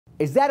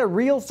Is that a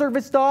real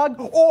service dog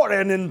or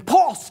an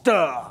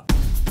imposter?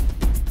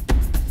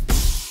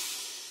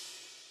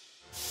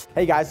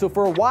 Hey guys, so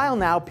for a while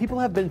now, people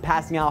have been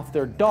passing off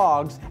their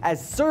dogs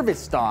as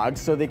service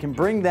dogs so they can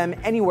bring them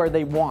anywhere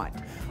they want.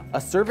 A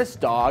service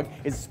dog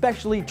is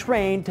specially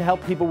trained to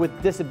help people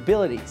with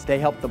disabilities. They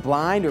help the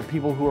blind or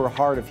people who are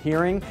hard of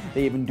hearing.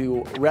 They even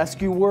do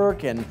rescue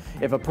work, and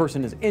if a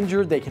person is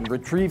injured, they can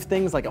retrieve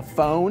things like a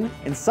phone.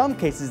 In some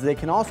cases, they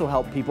can also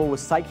help people with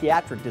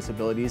psychiatric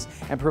disabilities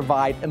and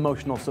provide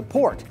emotional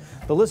support.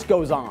 The list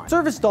goes on.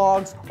 Service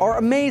dogs are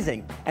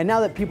amazing, and now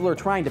that people are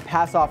trying to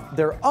pass off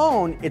their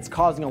own, it's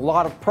causing a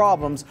lot of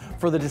problems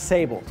for the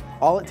disabled.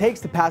 All it takes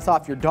to pass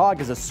off your dog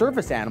as a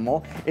service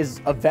animal is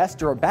a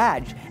vest or a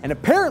badge, and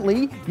apparently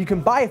you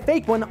can buy a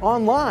fake one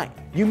online.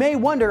 You may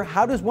wonder,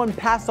 how does one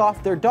pass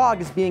off their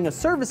dog as being a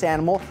service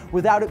animal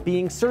without it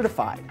being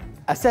certified?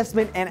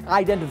 Assessment and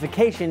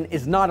identification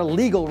is not a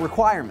legal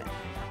requirement.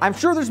 I'm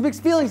sure there's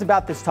mixed feelings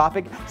about this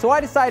topic, so I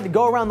decided to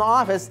go around the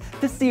office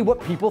to see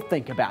what people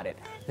think about it.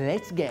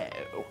 Let's go.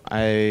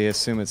 I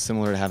assume it's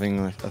similar to having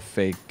a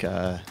fake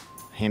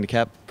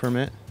handicap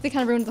permit. They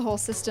kind of ruined the whole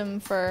system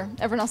for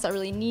everyone else that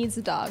really needs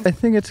a dog. I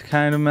think it's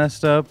kind of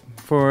messed up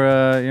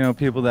for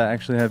people that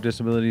actually have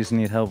disabilities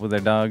and need help with their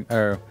dog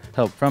or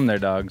help from their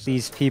dogs.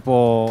 These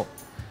people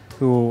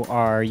who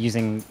are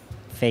using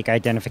fake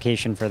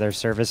identification for their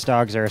service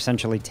dogs are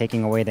essentially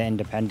taking away the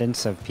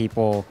independence of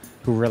people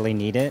who really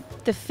need it.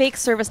 The fake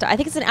service dog, I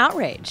think it's an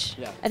outrage.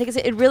 Yeah. I think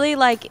it really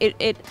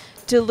it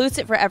dilutes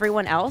it for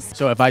everyone else.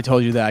 So if I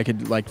told you that I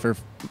could, like, for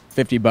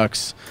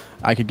 $50,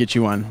 I could get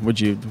you one, would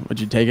you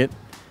take it?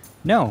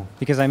 No,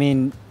 because I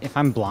mean, if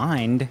I'm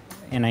blind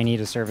and I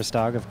need a service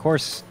dog, of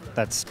course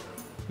that's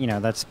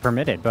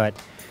permitted. But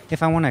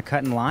if I want to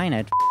cut in line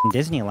at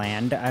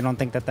Disneyland, I don't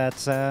think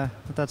that's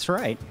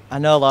right. I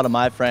know a lot of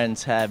my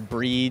friends have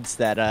breeds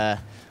that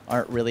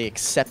aren't really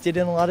accepted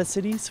in a lot of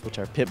cities, which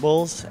are pit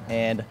bulls,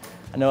 and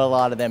I know a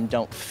lot of them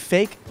don't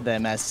fake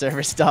them as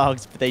service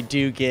dogs, but they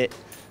do get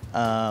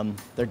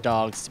their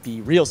dogs to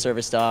be real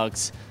service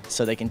dogs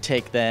so they can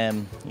take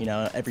them,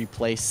 every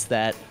place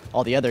that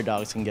all the other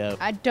dogs can go.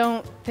 I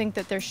don't think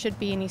that there should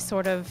be any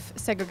sort of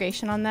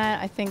segregation on that.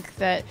 I think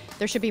that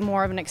there should be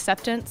more of an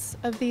acceptance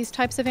of these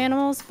types of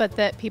animals, but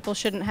that people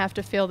shouldn't have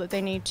to feel that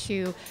they need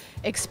to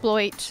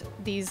exploit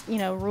these,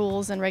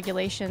 rules and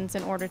regulations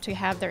in order to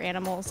have their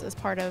animals as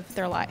part of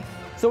their life.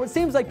 So it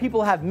seems like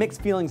people have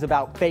mixed feelings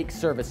about fake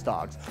service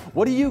dogs.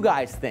 What do you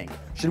guys think?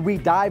 Should we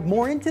dive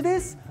more into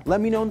this?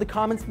 Let me know in the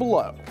comments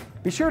below.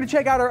 Be sure to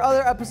check out our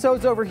other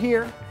episodes over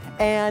here,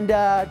 and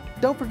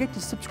don't forget to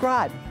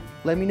subscribe.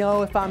 Let me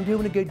know if I'm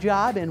doing a good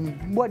job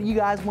and what you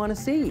guys want to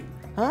see.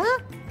 Huh?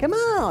 Come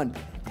on,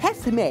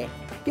 test me.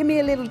 Give me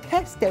a little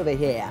test over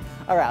here.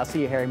 All right, I'll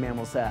see you hairy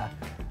mammals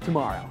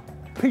tomorrow.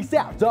 Peace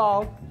out,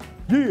 dog.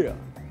 Yeah.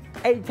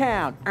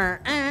 A-Town.